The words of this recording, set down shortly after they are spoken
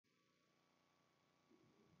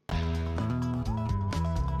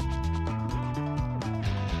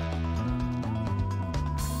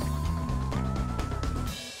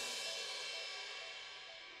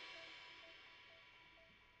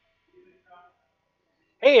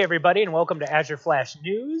Hey everybody, and welcome to Azure Flash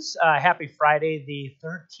News. Happy Friday the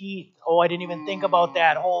 13th. Oh, I didn't even think about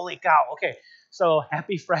that. Holy cow. Okay, so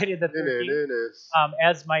happy Friday the 13th.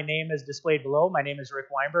 As my name is displayed below, my name is Rick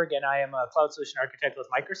Weyenberg, and I am a Cloud Solution Architect with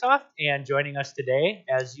Microsoft. And joining us today,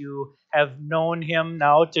 as you have known him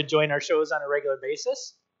now to join our shows on a regular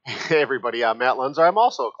basis. Hey everybody, I'm Matt Lunzer. I'm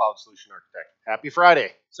also a Cloud Solution Architect. Happy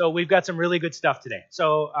Friday. So we've got some really good stuff today.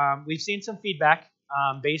 So we've seen some feedback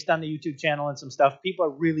based on the YouTube channel and some stuff. People are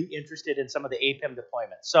really interested in some of the APIM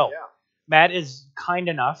deployments. So Matt is kind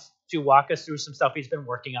enough to walk us through some stuff he's been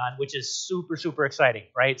working on, which is super, super exciting,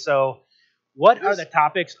 right? So what are the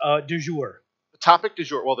topics du jour? The topic du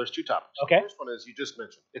jour, well, there's two topics. Okay. The first one is you just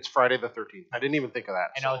mentioned. It's Friday the 13th. I didn't even think of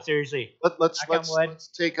that. I know, seriously. Let's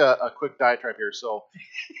take a quick diatribe here. So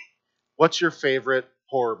what's your favorite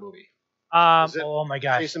horror movie? Oh my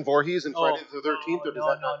gosh. Jason Voorhees and Friday the 13th?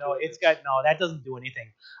 No. That doesn't do anything.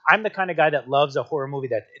 I'm the kind of guy that loves a horror movie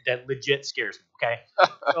that legit scares me, okay?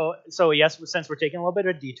 so yes, since we're taking a little bit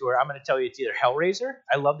of a detour, I'm going to tell you it's either Hellraiser.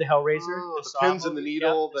 I love the Hellraiser. The pins and the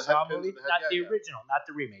needle, the Saw head pins movie, and the head. not the original, not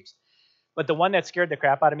the remakes. But the one that scared the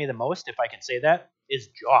crap out of me the most, if I can say that, is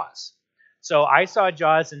Jaws. So I saw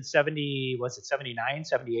Jaws in 79,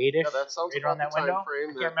 78-ish? Yeah, that sounds right about around that the window. time frame.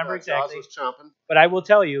 I can't remember exactly. Jaws was chomping. But I will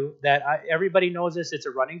tell you that everybody knows this. It's a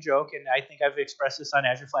running joke, and I think I've expressed this on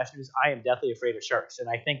Azure Flash News. I am deathly afraid of sharks, and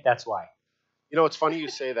I think that's why. You know, it's funny you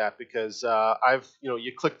say that because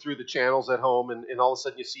you click through the channels at home, and all of a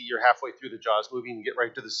sudden you see you're halfway through the Jaws movie and you get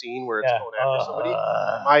right to the scene where it's going after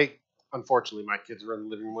somebody. Unfortunately, my kids were in the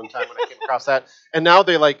living room one time when I came across that, and now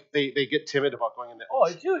they get timid about going in there. Oh,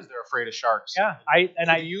 dude, they're afraid of sharks. Yeah,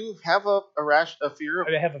 do you have a fear of?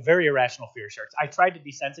 I have a very irrational fear of sharks. I tried to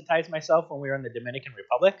desensitize myself when we were in the Dominican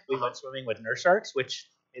Republic. We went swimming with nurse sharks, which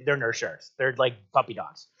they're nurse sharks. They're like puppy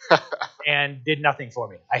dogs, and did nothing for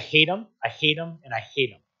me. I hate them, and I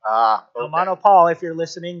hate them. Okay. Mono Paul, if you're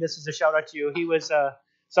listening, this is a shout out to you. He was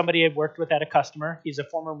somebody I'd worked with at a customer. He's a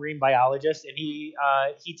former marine biologist, and he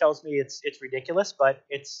tells me it's ridiculous, but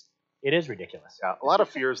it is ridiculous. Yeah, a lot of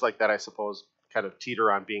fears like that, I suppose, kind of teeter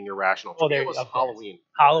on being irrational. For me, it was Halloween.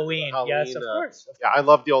 Halloween, yes, of course. Yeah, I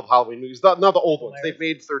love the old Halloween movies. Not the old ones. They've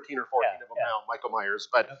made 13 or 14 of them now, Michael Myers.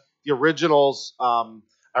 But the originals,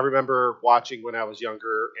 I remember watching when I was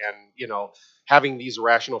younger, and having these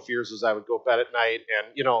irrational fears as I would go to bed at night,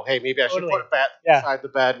 and hey, maybe I should put a bat beside the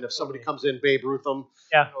bed, and if somebody comes in, Babe Ruth them,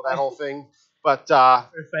 that whole thing. But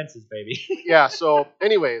fences, baby. Yeah. So,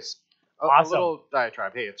 anyways, awesome. A little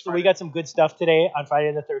diatribe. Hey, it's Friday. So we got some good stuff today on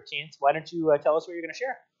Friday the 13th. Why don't you tell us what you're going to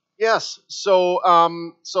share? Yes. So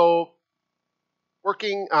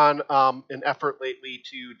working on an effort lately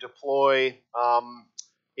to deploy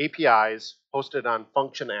APIs hosted on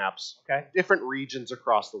function apps, different regions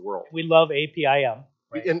across the world. We love APIM,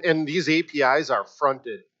 right? And these APIs are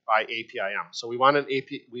fronted by APIM. So we want an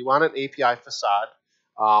API facade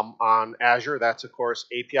on Azure. That's of course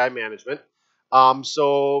API management.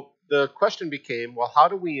 So the question became, well, how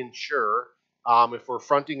do we ensure if we're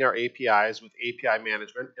fronting our APIs with API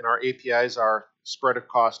management, and our APIs are spread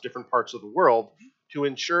across different parts of the world, to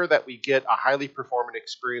ensure that we get a highly performant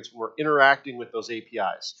experience when we're interacting with those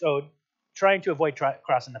APIs. So trying to avoid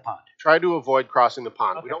crossing the pond. Try to avoid crossing the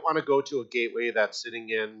pond. Okay. We don't want to go to a gateway that's sitting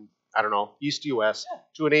in, I don't know, East US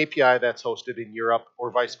to an API that's hosted in Europe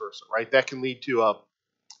or vice versa, right? That can lead to a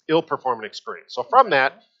ill-performant experience. So from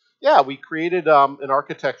that, we created an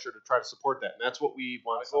architecture to try to support that, and that's what we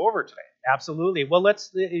want to go over today. Absolutely. Well,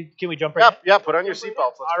 can we jump right in? Yeah, put on your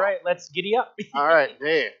seatbelts. All right, let's giddy up. All right,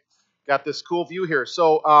 hey. Got this cool view here.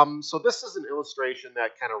 So this is an illustration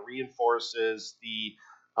that kind of reinforces the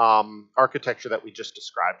architecture that we just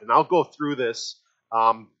described. And I'll go through this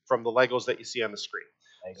from the Legos that you see on the screen.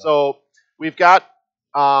 So we've got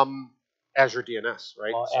Azure DNS,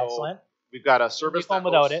 right? Oh, so excellent. We've got a service that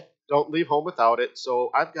without it. Don't leave home without it.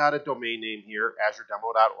 So I've got a domain name here,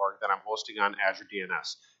 azuredemo.org, that I'm hosting on Azure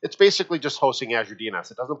DNS. It's basically just hosting Azure DNS.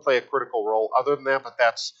 It doesn't play a critical role other than that, but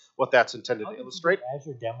that's what that's intended to illustrate.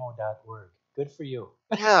 Azuredemo.org. Good for you.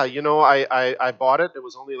 Yeah, I bought it. It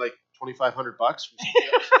was only like $2,500 from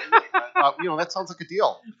somebody else. That sounds like a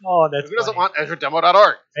deal. Oh, that's Who doesn't funny. want azuredemo.org?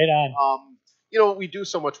 Right on. We do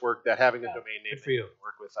so much work that having a domain name for you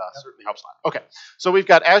work with certainly helps a lot. Okay, so we've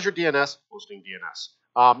got Azure DNS hosting DNS.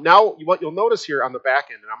 Now, what you'll notice here on the back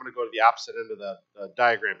end, and I'm going to go to the opposite end of the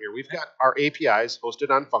diagram here, we've got our APIs hosted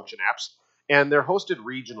on function apps, and they're hosted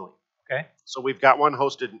regionally. Okay. So we've got one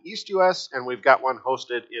hosted in East US and we've got one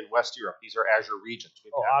hosted in West Europe. These are Azure regions.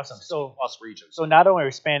 We've got awesome. So plus regions. So not only are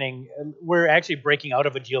we spanning, we're actually breaking out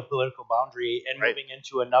of a geopolitical boundary and moving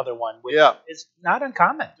into another one, which is not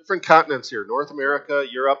uncommon. Different continents here, North America,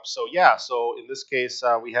 Europe. So yeah, so in this case,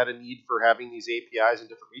 we had a need for having these APIs in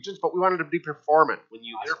different regions, but we wanted them to be performant when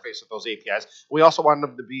you interface with those APIs. We also wanted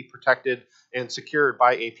them to be protected and secured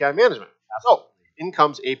by API management. So in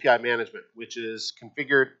comes API management, which is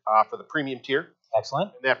configured for the premium tier.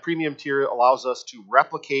 Excellent. And that premium tier allows us to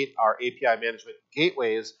replicate our API management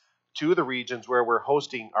gateways to the regions where we're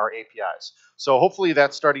hosting our APIs. So hopefully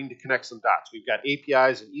that's starting to connect some dots. We've got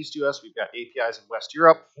APIs in East US, we've got APIs in West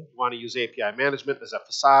Europe. We want to use API management as a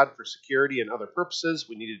facade for security and other purposes.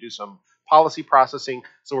 We need to do some policy processing.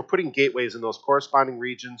 So we're putting gateways in those corresponding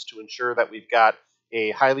regions to ensure that we've got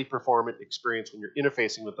a highly performant experience when you're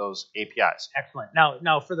interfacing with those APIs. Excellent.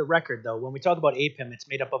 Now for the record, though, when we talk about APIM, it's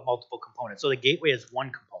made up of multiple components. So the gateway is one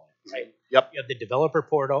component, right? Yep. You have the developer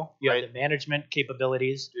portal, you have the management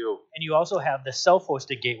capabilities, and you also have the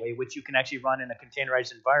self-hosted gateway, which you can actually run in a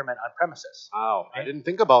containerized environment on premises. Wow, right? I didn't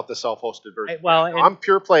think about the self-hosted version. Well, I'm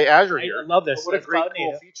pure play Azure here. I love this. What a great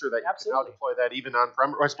cool feature that you can now deploy that even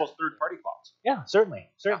on-prem, or I suppose third-party clouds. Yeah, certainly.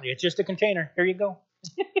 Yeah. It's just a container. Here you go.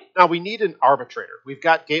 Now we need an arbitrator. We've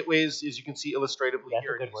got gateways, as you can see illustratively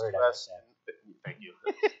here in East US. Thank you.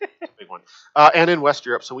 That's a big one. And in West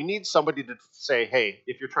Europe. So we need somebody to say, hey,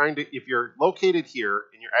 if you're located here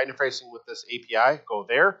and you're interfacing with this API, go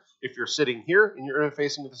there. If you're sitting here and you're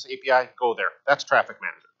interfacing with this API, go there. That's traffic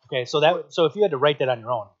management. Okay, so if you had to write that on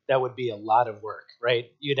your own, that would be a lot of work,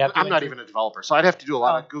 right? You'd have to. I'm not even a developer, so I'd have to do a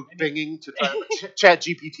lot of Google binging to try to chat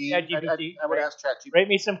GPT. I would ask chat GPT. Write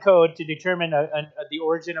me some code to determine the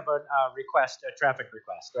origin of a request, a traffic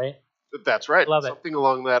request, right? That's right. Love something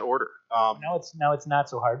along that order. Now it's not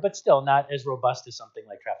so hard, but still not as robust as something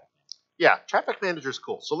like Traffic Manager. Yeah, Traffic Manager is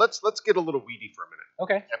cool. So let's get a little weedy for a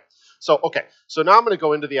minute. Okay. So now I'm going to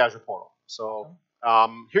go into the Azure portal. So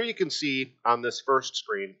here you can see on this first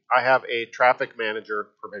screen, I have a Traffic Manager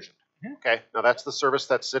provisioned. Okay, now that's the service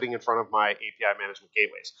that's sitting in front of my API management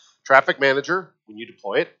gateways. Traffic Manager, when you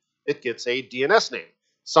deploy it, it gets a DNS name.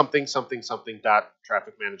 Something dot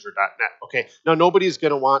trafficmanager.net. Okay, now nobody's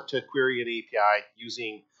going to want to query an API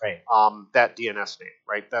using that DNS name,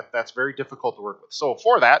 right? That's very difficult to work with. So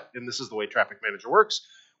for that, and this is the way Traffic Manager works,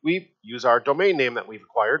 we use our domain name that we've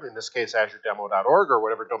acquired, in this case azuredemo.org or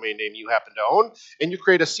whatever domain name you happen to own, and you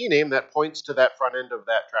create a CNAME that points to that front end of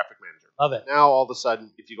that Traffic Manager. Love it. Now all of a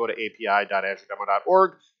sudden, if you go to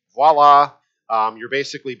api.azuredemo.org, voila, you're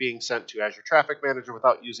basically being sent to Azure Traffic Manager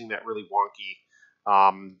without using that really wonky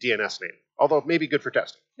DNS name, although maybe good for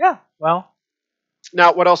testing. Yeah, well.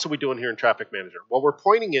 Now, what else are we doing here in Traffic Manager? Well, we're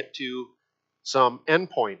pointing it to some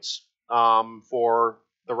endpoints for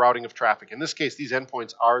the routing of traffic. In this case, these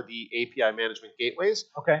endpoints are the API management gateways,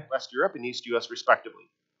 West Europe and East US respectively.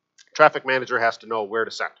 Traffic Manager has to know where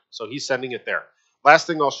to send, so he's sending it there. Last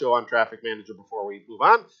thing I'll show on Traffic Manager before we move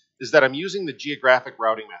on is that I'm using the geographic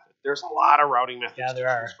routing method. There's a lot of routing methods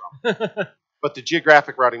to choose from. But the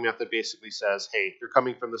geographic routing method basically says, hey, if you're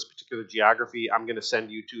coming from this particular geography, I'm going to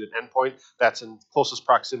send you to an endpoint that's in closest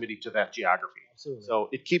proximity to that geography. Absolutely. So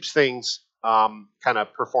it keeps things kind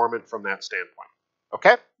of performant from that standpoint.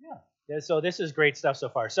 Okay? Yeah. So this is great stuff so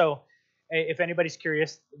far. So if anybody's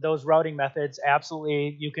curious, those routing methods,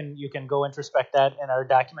 absolutely, you can go introspect that in our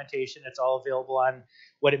documentation. It's all available on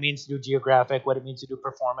what it means to do geographic, what it means to do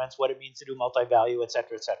performance, what it means to do multi-value, et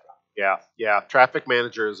cetera, et cetera. Yeah. Traffic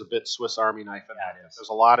Manager is a bit Swiss Army knife. There's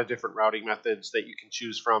a lot of different routing methods that you can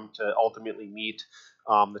choose from to ultimately meet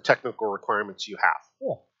the technical requirements you have.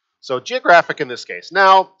 Cool. So geographic in this case.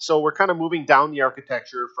 Now, so we're kind of moving down the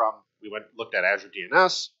architecture from, looked at Azure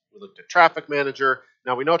DNS, we looked at Traffic Manager.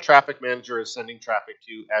 Now we know Traffic Manager is sending traffic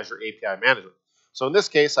to Azure API Management. So in this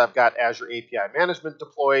case, I've got Azure API Management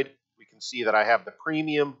deployed. We can see that I have the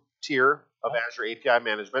premium tier of Azure API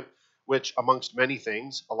Management, which amongst many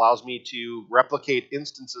things allows me to replicate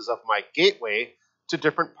instances of my gateway to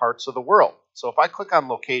different parts of the world. So if I click on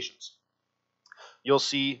locations, you'll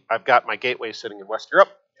see I've got my gateway sitting in West Europe,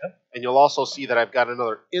 and you'll also see that I've got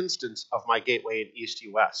another instance of my gateway in East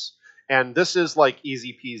US. And this is like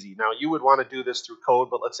easy peasy. Now you would want to do this through code,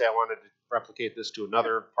 but let's say I wanted to replicate this to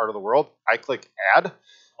another part of the world. I click add.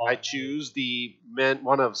 I choose the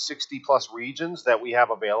one of 60 plus regions that we have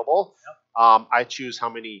available. I choose how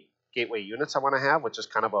many gateway units I want to have, which is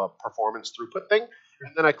kind of a performance throughput thing.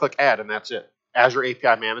 And then I click add, and that's it. Azure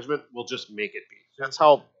API Management will just make it be. That's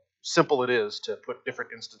how simple it is to put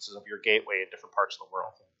different instances of your gateway in different parts of the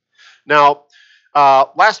world. Now,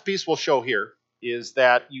 last piece we'll show here is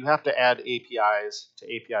that you have to add APIs to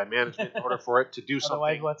API management in order for it to do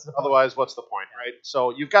something. Otherwise, what's the point, right?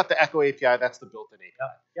 So you've got the Echo API, that's the built-in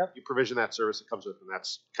API. Yep. You provision that service, it comes with, and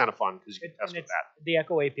that's kind of fun because you can test with that. The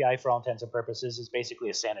Echo API, for all intents and purposes, is basically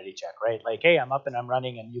a sanity check, right? Like, hey, I'm up and I'm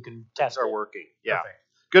running, and you can test Things are working. Yeah. Perfect.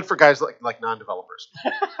 Good for guys like non-developers.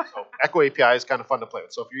 So Echo API is kind of fun to play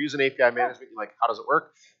with. So if you're using API management, you're like, how does it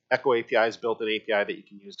work? Echo API is built-in API that you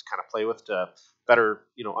can use to kind of play with to better,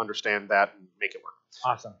 understand that and make it work.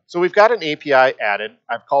 Awesome. So we've got an API added.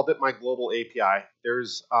 I've called it my global API.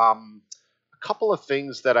 There's a couple of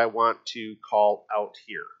things that I want to call out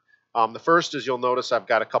here. The first is you'll notice I've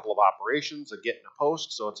got a couple of operations, a get and a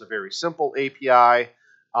post. So it's a very simple API.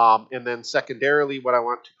 And then secondarily, what I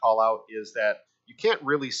want to call out is that you can't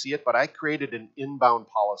really see it, but I created an inbound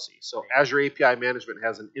policy. So Azure API Management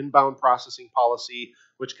has an inbound processing policy,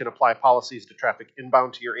 which can apply policies to traffic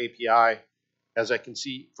inbound to your API. As I can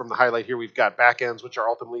see from the highlight here, we've got backends, which are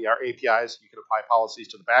ultimately our APIs. You can apply policies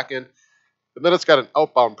to the backend. And then it's got an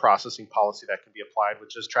outbound processing policy that can be applied,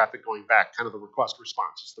 which is traffic going back, kind of the request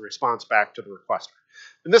response. It's the response back to the requester.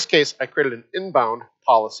 In this case, I created an inbound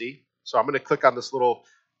policy. So I'm going to click on this little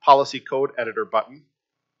policy code editor button.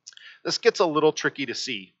 This gets a little tricky to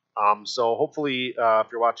see. So hopefully, if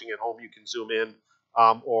you're watching at home, you can zoom in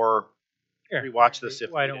or rewatch this.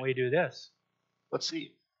 Why don't we do this? Let's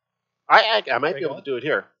see. I might be able to do it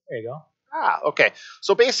here. There you go. Okay.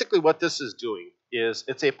 So basically what this is doing is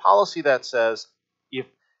it's a policy that says if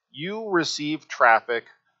you receive traffic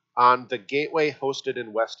on the gateway hosted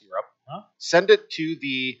in West Europe, send it to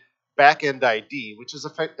the backend ID, which is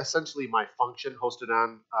essentially my function hosted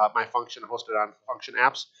on function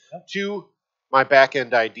apps, to my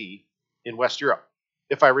backend ID in West Europe.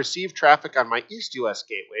 If I receive traffic on my East US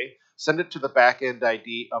gateway, send it to the backend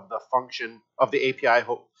ID of the function of the API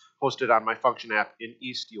hosted on my function app in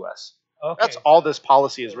East US. Okay. That's all this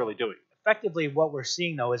policy is really doing. Effectively, what we're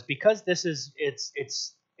seeing though is because this is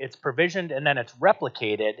it's provisioned and then it's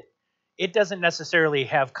replicated. It doesn't necessarily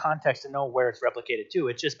have context to know where it's replicated to.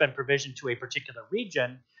 It's just been provisioned to a particular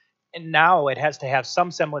region, and now it has to have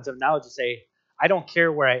some semblance of knowledge to say, I don't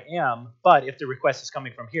care where I am, but if the request is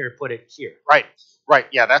coming from here, put it here. Right.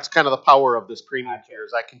 Yeah, that's kind of the power of this premium tier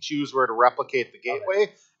is I can choose where to replicate the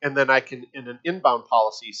gateway, and then I can, in an inbound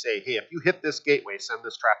policy, say, hey, if you hit this gateway, send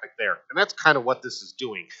this traffic there. And that's kind of what this is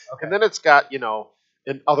doing. Okay. And then it's got,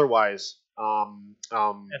 an otherwise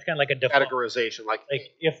that's kind of like a default categorization, like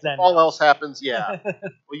if then all else happens, yeah.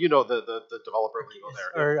 Well, the developer lingo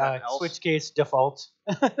there. Or switch case default.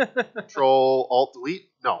 Control Alt Delete.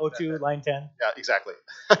 No. O2 line 10. Yeah, exactly.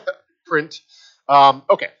 Print.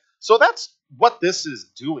 Okay, so that's what this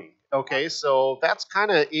is doing. Okay, so that's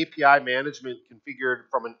kind of API management configured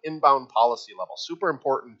from an inbound policy level. Super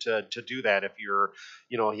important to do that if you're,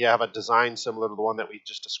 you have a design similar to the one that we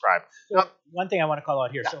just described. So now, one thing I want to call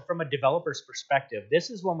out here. So from a developer's perspective, this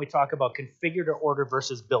is when we talk about configure to order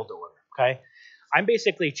versus build to order. Okay, I'm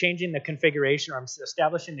basically changing the configuration, or I'm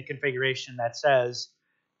establishing the configuration that says,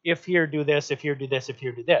 if here do this, if here do this, if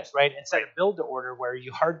here do this, right? Instead of build to order where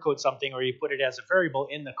you hard code something or you put it as a variable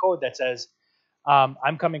in the code that says,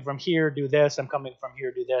 I'm coming from here, do this. I'm coming from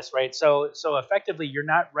here, do this, right? So effectively, you're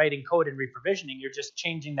not writing code and reprovisioning. You're just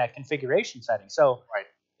changing that configuration setting. So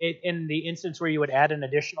in the instance where you would add an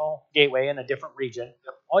additional gateway in a different region,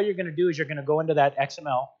 all you're going to do is you're going to go into that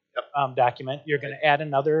XML document. You're going to add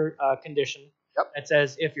another condition that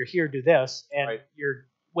says, if you're here, do this. And you're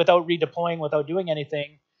without redeploying, without doing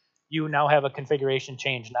anything, you now have a configuration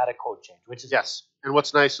change, not a code change, which is yes. And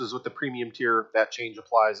what's nice is with the premium tier, that change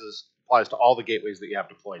applies to all the gateways that you have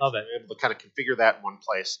deployed. Love so it. you're able to kind of configure that in one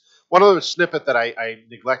place. One other snippet that I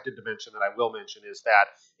neglected to mention that I will mention is that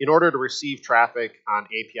in order to receive traffic on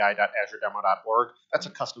api.azuredemo.org, that's a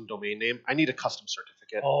custom domain name. I need a custom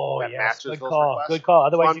certificate that matches good those call. requests. Good call.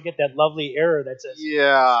 Otherwise, you get that lovely error that says, it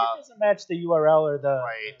doesn't match the URL or the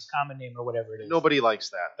common name or whatever it is. Nobody likes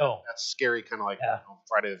that. No. That's scary, kind of like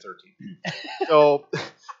Friday the 13th.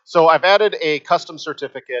 So I've added a custom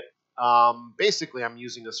certificate. Basically, I'm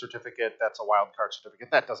using a certificate that's a wildcard certificate.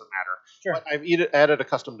 That doesn't matter. Sure. But I've added a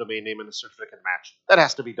custom domain name and a certificate match. That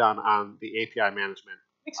has to be done on the API management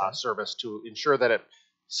service to ensure that it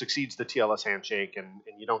succeeds the TLS handshake and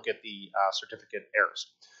you don't get the certificate errors.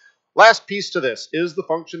 Last piece to this is the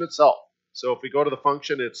function itself. So if we go to the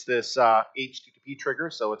function, it's this HTTP trigger.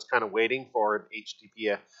 So it's kind of waiting for an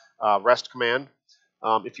HTTP REST command,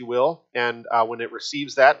 if you will. And when it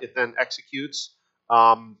receives that, it then executes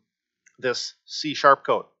this C#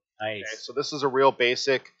 code. Nice. Okay, so this is a real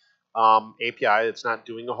basic API. It's not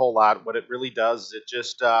doing a whole lot. What it really does is it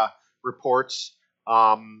just reports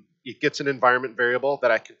it gets an environment variable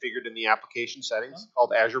that I configured in the application settings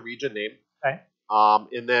called Azure region name. Okay.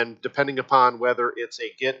 And then depending upon whether it's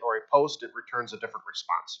a get or a post, it returns a different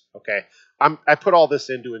response. Okay. I put all this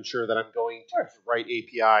in to ensure that I'm going to the right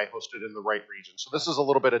API hosted in the right region. So this is a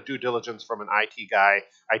little bit of due diligence from an IT guy,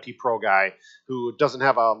 IT pro guy, who doesn't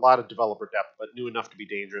have a lot of developer depth, but knew enough to be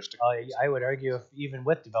dangerous. I would argue if even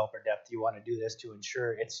with developer depth, you want to do this to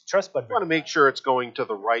ensure it's trust but you want to make sure it's going to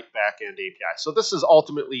the right backend API. So this is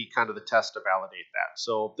ultimately kind of the test to validate that.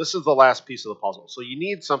 So this is the last piece of the puzzle. So you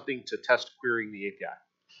need something to test querying the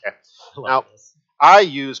API. Okay. Now, I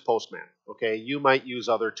use Postman. Okay, you might use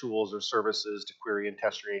other tools or services to query and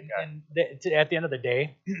test your API. And at the end of the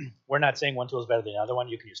day, we're not saying one tool is better than the other one.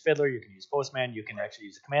 You can use Fiddler, you can use Postman, you can actually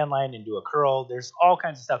use a command line and do a curl. There's all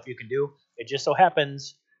kinds of stuff you can do. It just so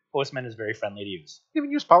happens Postman is very friendly to use. You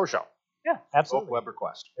can use PowerShell. Yeah, absolutely. Web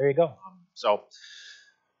request. There you go. So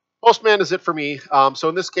Postman is it for me. So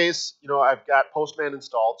in this case, I've got Postman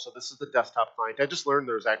installed. So this is the desktop client. I just learned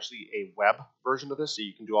there's actually a web version of this, so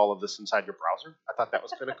you can do all of this inside your browser. I thought that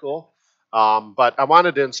was kind of cool. But I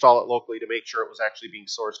wanted to install it locally to make sure it was actually being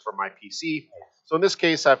sourced from my PC. So in this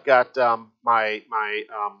case, I've got my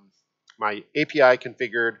API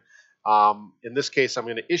configured. In this case, I'm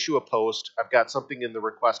going to issue a post. I've got something in the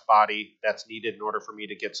request body that's needed in order for me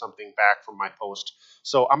to get something back from my post.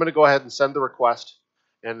 So I'm going to go ahead and send the request.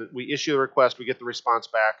 And we issue the request, we get the response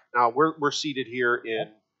back. Now we're seated here in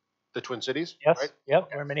the Twin Cities. Yes. Right? Yep.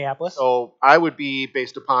 We're in Minneapolis. So I would be,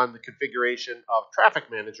 based upon the configuration of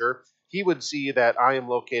Traffic Manager, he would see that I am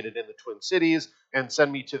located in the Twin Cities and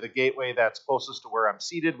send me to the gateway that's closest to where I'm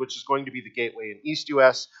seated, which is going to be the gateway in East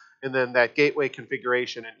US. And then that gateway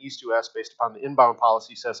configuration in East US, based upon the inbound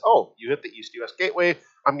policy, says, oh, you hit the East US gateway.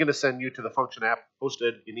 I'm going to send you to the function app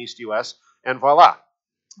hosted in East US. And voila.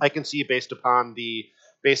 I can see, based upon the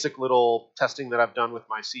basic little testing that I've done with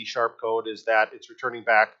my C# code, is that it's returning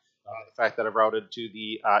back the fact that I've routed to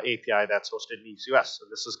the API that's hosted in East US. So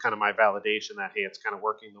this is kind of my validation that, hey, it's kind of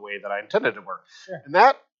working the way that I intended it to work. Sure. And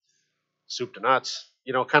that, soup to nuts,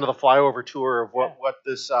 kind of the flyover tour of what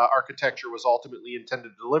this architecture was ultimately intended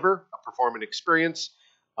to deliver, a performant experience,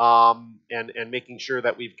 and making sure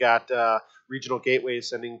that we've got regional gateways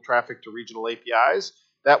sending traffic to regional APIs.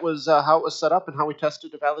 That was how it was set up and how we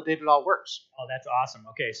tested to validate it all works. Oh, that's awesome.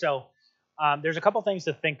 Okay, so there's a couple things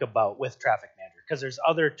to think about with Traffic Manager, because there's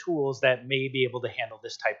other tools that may be able to handle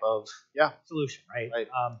this type of solution, right?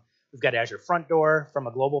 We've got Azure Front Door from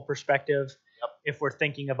a global perspective. Yep. If we're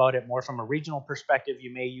thinking about it more from a regional perspective,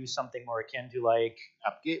 you may use something more akin to like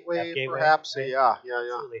App Gateway perhaps. Right? Yeah.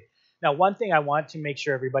 Absolutely. Now, one thing I want to make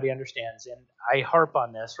sure everybody understands, and I harp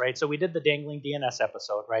on this, right? So we did the dangling DNS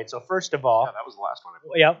episode, right? So first of all, that was the last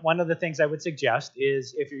one. One of the things I would suggest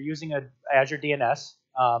is if you're using a Azure DNS,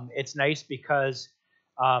 it's nice because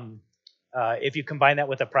if you combine that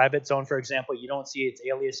with a private zone, for example, you don't see it's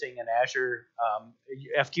aliasing an Azure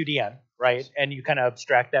FQDN, right? And you kind of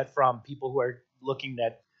abstract that from people who are looking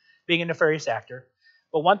at being a nefarious actor.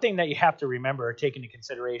 But one thing that you have to remember or take into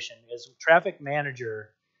consideration is Traffic Manager.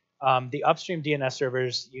 The upstream DNS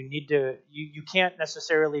servers, you can't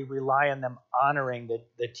necessarily rely on them honoring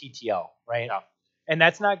the TTL, right? Yeah. And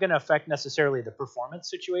that's not going to affect necessarily the performance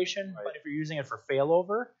situation. Right. But if you're using it for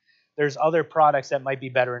failover, there's other products that might be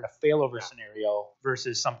better in a failover scenario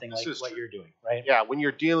versus something like what you're doing, right? Yeah, when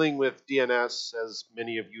you're dealing with DNS, as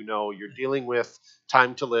many of you know, you're dealing with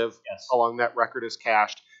time to live, how long that record is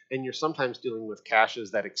cached. And you're sometimes dealing with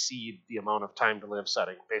caches that exceed the amount of time to live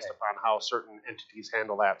setting based upon how certain entities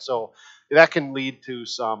handle that. So that can lead to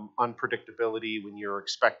some unpredictability when you're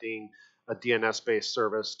expecting a DNS-based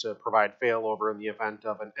service to provide failover in the event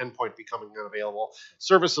of an endpoint becoming unavailable.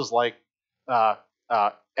 Services like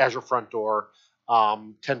Azure Front Door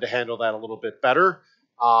tend to handle that a little bit better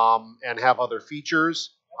and have other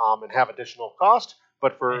features and have additional cost.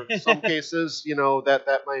 But for some cases,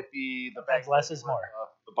 that might be the bag. Less is more.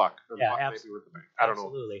 The buck. Or the buck might be worth the bag. I don't know.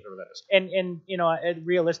 Whatever that is. And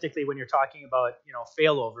realistically, when you're talking about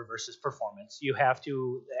failover versus performance, you have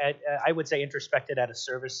to I would say introspect it at a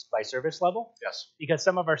service by service level. Yes. Because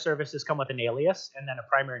some of our services come with an alias and then a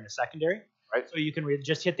primary and a secondary. Right. So you can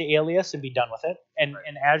just hit the alias and be done with it. And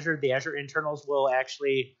Azure, the Azure internals will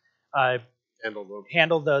actually handle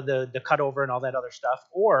the cutover and all that other stuff.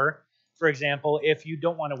 Or for example, if you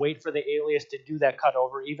don't want to wait for the alias to do that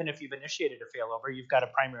cutover, even if you've initiated a failover, you've got a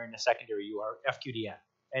primary and a secondary FQDN.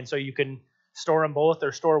 And so you can store them both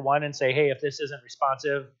or store one and say, hey, if this isn't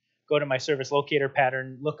responsive, go to my service locator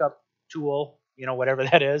pattern, look up tool, whatever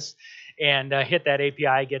that is, and hit that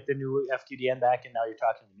API, get the new FQDN back, and now you're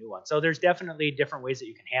talking to the new one. So there's definitely different ways that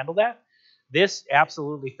you can handle that. This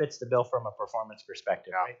absolutely fits the bill from a performance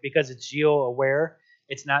perspective, right? Because it's geo-aware.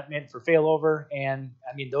 It's not meant for failover, and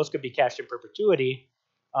I mean those could be cached in perpetuity.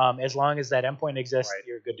 As long as that endpoint exists,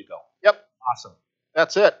 you're good to go. Yep. Awesome.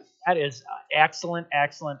 That's it. That is excellent,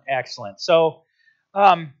 excellent, excellent. So,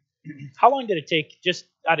 how long did it take? Just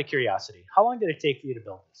out of curiosity, how long did it take for you to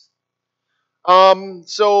build this?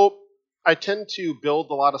 So I tend to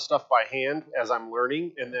build a lot of stuff by hand as I'm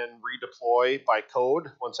learning, and then redeploy by code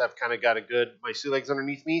once I've kind of got my sea legs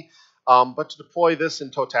underneath me. But to deploy this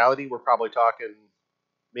in totality, we're probably talking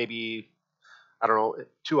maybe, I don't know,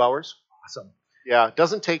 2 hours. Awesome. Yeah, it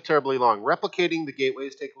doesn't take terribly long. Replicating the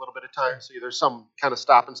gateways take a little bit of time, so there's some kind of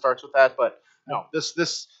stop and starts with that. But no,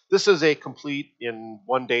 this is a complete in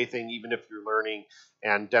 1 day thing. Even if you're learning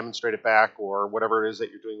and demonstrate it back or whatever it is that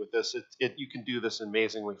you're doing with this, you can do this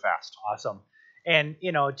amazingly fast. Awesome. And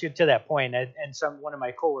to that point, and one of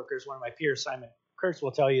my coworkers, one of my peers, Simon Kurtz,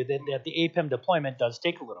 will tell you that the APIM deployment does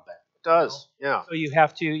take a little bit. It does, yeah. So you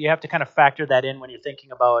have to kind of factor that in when you're thinking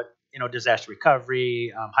about disaster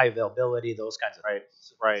recovery, high availability, those kinds of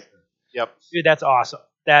things. Right. Yep. Dude, that's awesome.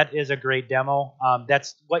 That is a great demo.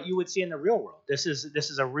 That's what you would see in the real world. This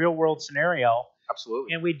is a real world scenario.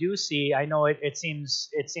 Absolutely. And we do see. I know it seems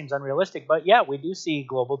unrealistic, but yeah, we do see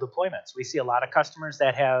global deployments. We see a lot of customers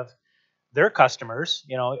that have their customers,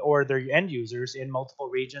 or their end users in multiple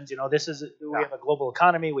regions. We have a global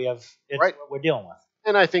economy. What we're dealing with.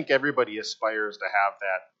 And I think everybody aspires to have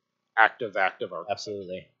that active architecture.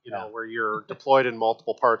 Absolutely. Where you're deployed in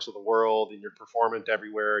multiple parts of the world and you're performant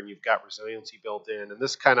everywhere and you've got resiliency built in, and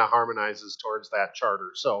this kind of harmonizes towards that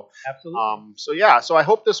charter. So absolutely. So I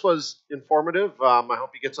hope this was informative. I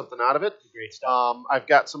hope you get something out of it. Great stuff. I've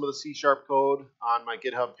got some of the C# code on my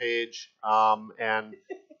GitHub page, and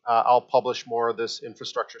I'll publish more of this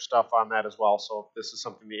infrastructure stuff on that as well. So if this is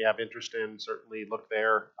something that you have interest in, certainly look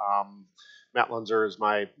there. Matt Lunzer is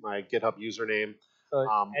my GitHub username. So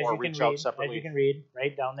or reach out separately. As you can read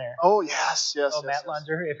right down there. Oh, yes. So Matt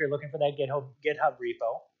Lunzer, if you're looking for that GitHub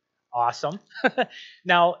repo, awesome.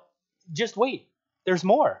 Now, just wait. There's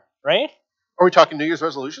more, right? Are we talking New Year's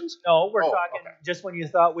resolutions? No, we're talking just when you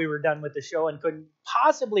thought we were done with the show and couldn't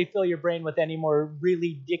possibly fill your brain with any more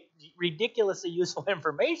really ridiculously useful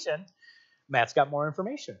information. Matt's got more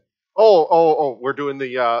information. Oh, we're doing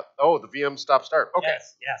the VM stop start. Okay.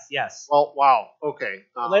 Yes. Well, wow. Okay.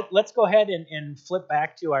 Let's go ahead and flip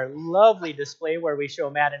back to our lovely display where we show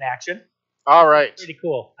Matt in action. All right. Pretty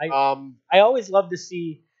cool. I always love to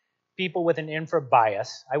see people with an infra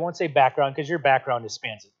bias. I won't say background because your background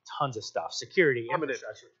spans tons of stuff, security,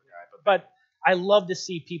 infrastructure. But I love to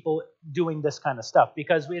see people doing this kind of stuff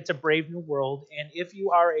because it's a brave new world. And if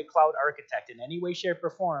you are a cloud architect in any way, shape, or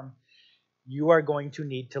form, you are going to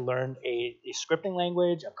need to learn a scripting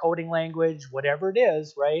language, a coding language, whatever it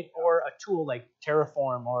is, right? Or a tool like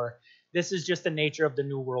Terraform, or this is just the nature of the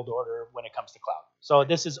new world order when it comes to cloud. So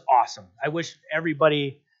this is awesome. I wish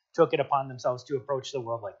everybody took it upon themselves to approach the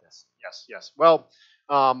world like this. Yes. Well,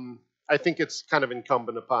 I think it's kind of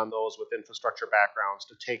incumbent upon those with infrastructure backgrounds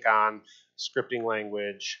to take on scripting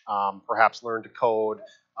language, perhaps learn to code,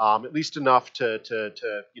 at least enough to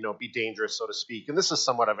be dangerous, so to speak. And this is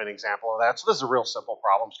somewhat of an example of that. So this is a real simple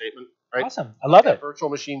problem statement, right? Awesome. I love it. Virtual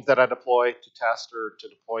machines that I deploy to test or to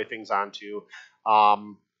deploy things onto.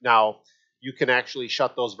 Now, you can actually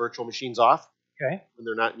shut those virtual machines off when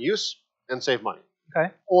they're not in use and save money.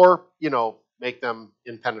 Okay. Or, make them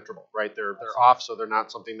impenetrable, right? They're off, so they're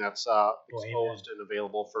not something that's exposed and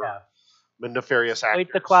available for nefarious actors.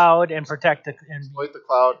 Exploit the cloud and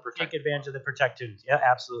take advantage of the protected. Yeah,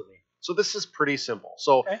 absolutely. So this is pretty simple.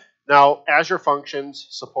 So now Azure Functions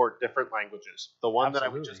support different languages. The one that I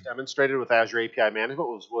just demonstrated with Azure API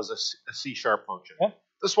Management was a C# function. Okay.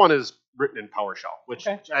 This one is written in PowerShell, which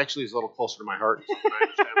actually is a little closer to my heart. So I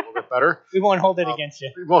understand a little bit better. We won't hold it against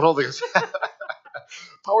you. We won't hold it against you.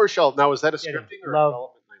 PowerShell. Now, is that a scripting or a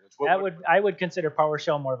development language? I would consider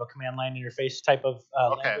PowerShell more of a command line interface type of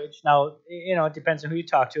language. Now, it depends on who you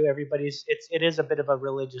talk to. It is a bit of a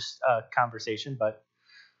religious conversation, but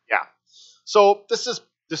yeah. So this is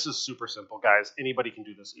super simple, guys. Anybody can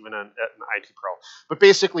do this, even an IT pro. But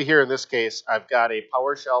basically, here in this case, I've got a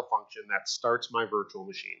PowerShell function that starts my virtual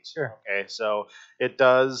machines. Sure. Okay, so it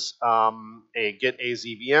does a get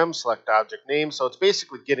AZVM, select object name. So it's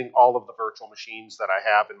basically getting all of the virtual machines that I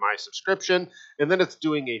have in my subscription, and then it's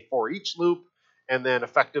doing a for each loop. And then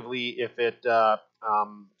effectively, if it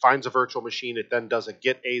finds a virtual machine, it then does a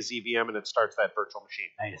get AZVM and it starts that virtual machine.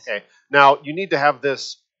 Nice. Okay. Now you need to have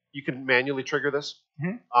this you can manually trigger this.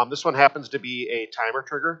 Mm-hmm. This one happens to be a timer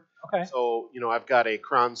trigger. Okay. So, I've got a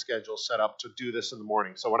cron schedule set up to do this in the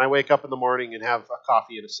morning. So when I wake up in the morning and have a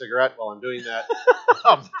coffee and a cigarette while I'm doing that,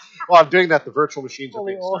 the virtual machines are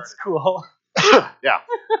being old started. School. Yeah.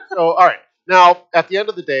 So, all right. Now, at the end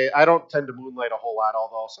of the day, I don't tend to moonlight a whole lot,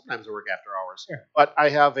 although sometimes I work after hours. Sure. But I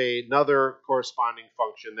have another corresponding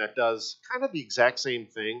function that does kind of the exact same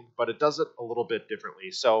thing, but it does it a little bit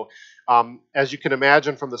differently. So, as you can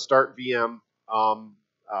imagine from the start VM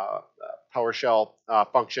PowerShell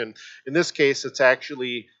function, in this case, it's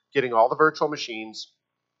actually getting all the virtual machines,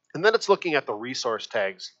 and then it's looking at the resource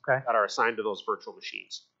tags that are assigned to those virtual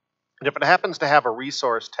machines. And if it happens to have a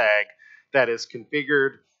resource tag that is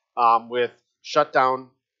configured with shutdown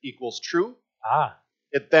equals true,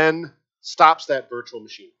 it then stops that virtual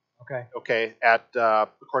machine. Okay. At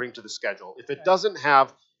according to the schedule. If it doesn't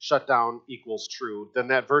have shutdown equals true, then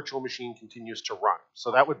that virtual machine continues to run.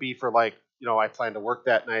 So that would be for I plan to work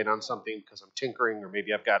that night on something because I'm tinkering, or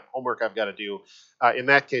maybe I've got homework I've got to do. In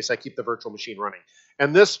that case, I keep the virtual machine running.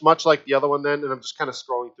 And this, much like the other one then, and I'm just kind of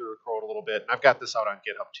scrolling through the code a little bit, and I've got this out on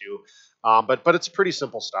GitHub too. But it's pretty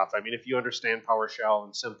simple stuff. I mean, if you understand PowerShell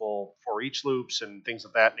and simple for each loops and things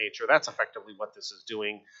of that nature, that's effectively what this is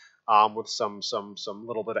doing, with some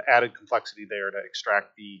little bit of added complexity there to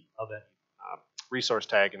extract the resource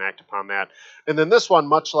tag and act upon that. And then this one,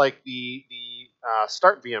 much like the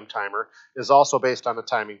start VM timer, is also based on a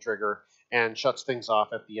timing trigger and shuts things off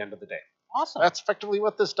at the end of the day. Awesome. That's effectively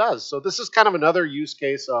what this does. So this is kind of another use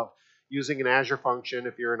case of using an Azure function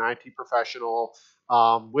if you're an IT professional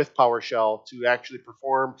with PowerShell to actually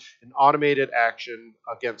perform an automated action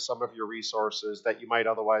against some of your resources that you might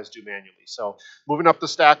otherwise do manually. So moving up the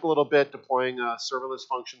stack a little bit, deploying a serverless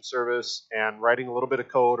function service and writing a little bit of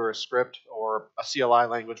code or a script or a CLI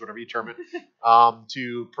language, whatever you term it,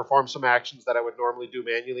 to perform some actions that I would normally do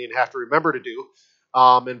manually and have to remember to do.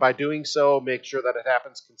 And by doing so, make sure that it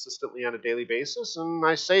happens consistently on a daily basis. And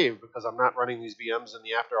I save because I'm not running these VMs in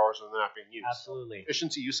the after hours when they're not being used. Absolutely. So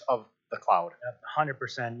efficiency use of the cloud.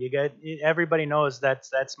 100%. Everybody knows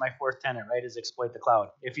that's my fourth tenet, right? Is exploit the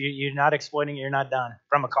cloud. If you're not exploiting it, you're not done.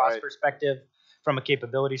 From a cost perspective, from a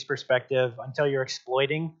capabilities perspective, until you're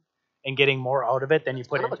exploiting and getting more out of it than you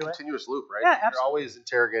put into it. It's kind of a continuous loop, right? Yeah, absolutely. You're always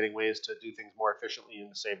interrogating ways to do things more efficiently and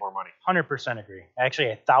to save more money. 100% agree. Actually,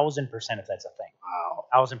 1,000% if that's a thing. Wow.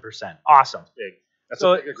 1,000%. Awesome. Big. That's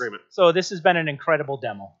a big agreement. So this has been an incredible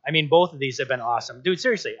demo. I mean, both of these have been awesome. Dude,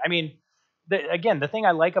 seriously. I mean, the thing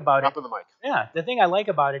I like about Drop in the mic. Yeah, the thing I like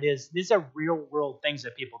about it is these are real world things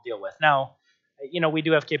that people deal with. Now, we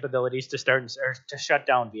do have capabilities to start or to shut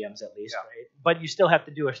down VMs at least, right? But you still have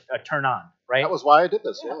to do a turn on, right? That was why I did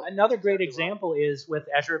this. Yeah. Another great example is with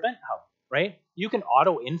Azure Event Hub, right? You can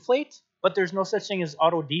auto inflate, but there's no such thing as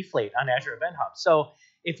auto deflate on Azure Event Hub. So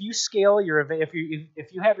if you scale your if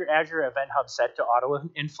you have your Azure Event Hub set to auto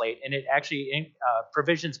inflate and it actually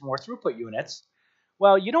provisions more throughput units,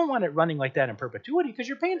 well, you don't want it running like that in perpetuity because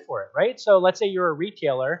you're paying for it, right? So let's say you're a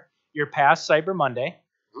retailer, you're past Cyber Monday.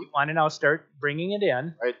 You want to now start bringing it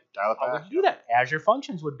in. Right, dial it back. How would you do that? Azure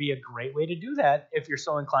Functions would be a great way to do that if you're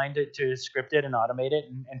so inclined to script it and automate it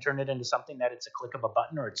and turn it into something that it's a click of a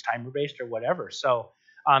button or it's timer-based or whatever. So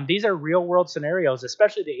these are real-world scenarios,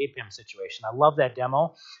 especially the APIM situation. I love that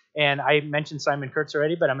demo. And I mentioned Simon Kurtz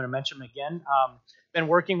already, but I'm going to mention him again. Been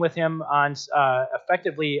working with him on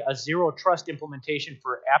effectively a zero-trust implementation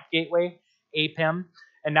for App Gateway, APIM.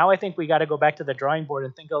 And now I think we got to go back to the drawing board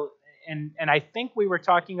and think of and I think we were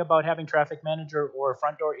talking about having Traffic Manager or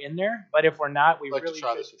Front Door in there, but if we're not, we really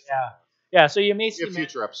should. Yeah. So you may see a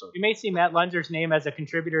future episode. You may see Matt Lunzer's name as a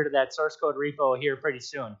contributor to that source code repo here pretty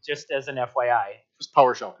soon, just as an FYI. Just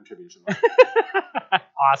PowerShell contribution.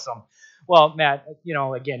 Awesome. Well, Matt,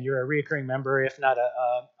 again, you're a reoccurring member, if not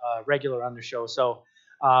a regular on the show. So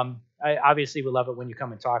I obviously would love it when you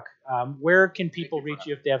come and talk. Where can people reach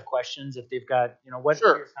you if they have questions, if they've got, what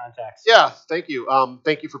are your contacts? Yeah, thank you.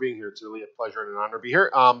 Thank you for being here. It's really a pleasure and an honor to be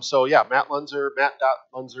here. So yeah, matt.lunzer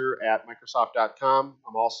at microsoft.com.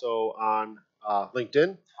 I'm also on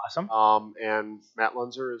LinkedIn. Awesome. And Matt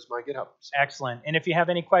Lunzer is my GitHub. So. Excellent. And if you have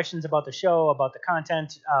any questions about the show, about the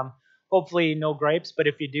content, hopefully no gripes, but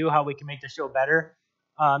if you do, how we can make the show better,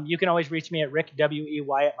 you can always reach me at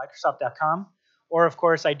rick@microsoft.com. Or, of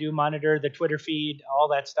course, I do monitor the Twitter feed, all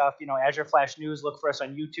that stuff. Azure Flash News. Look for us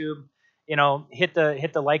on YouTube. Hit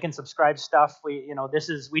the like and subscribe stuff. We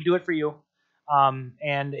do it for you.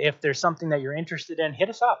 And if there's something that you're interested in, hit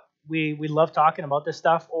us up. We love talking about this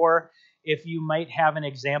stuff. Or if you might have an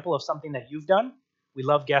example of something that you've done, we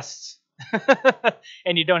love guests.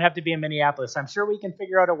 And you don't have to be in Minneapolis. I'm sure we can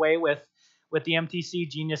figure out a way with with the MTC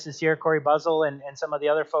geniuses here, Corey Buzzle and some of the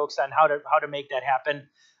other folks on how to make that happen.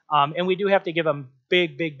 And we do have to give them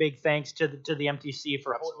big thanks to the MTC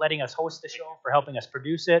for letting us host the show, for helping us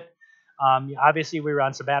produce it. Obviously, we were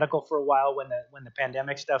on sabbatical for a while when the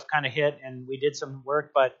pandemic stuff kind of hit, and we did some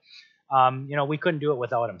work, but we couldn't do it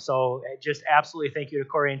without them. So just absolutely thank you to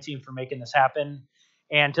Corey and team for making this happen.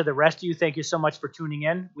 And to the rest of you, thank you so much for tuning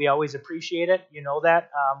in. We always appreciate it. You know that.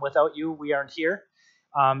 Without you, we aren't here.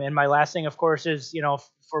 And my last thing, of course, is,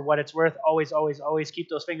 for what it's worth, always keep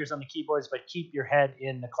those fingers on the keyboards, but keep your head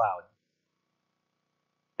in the cloud.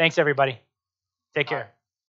 Thanks, everybody. Take care.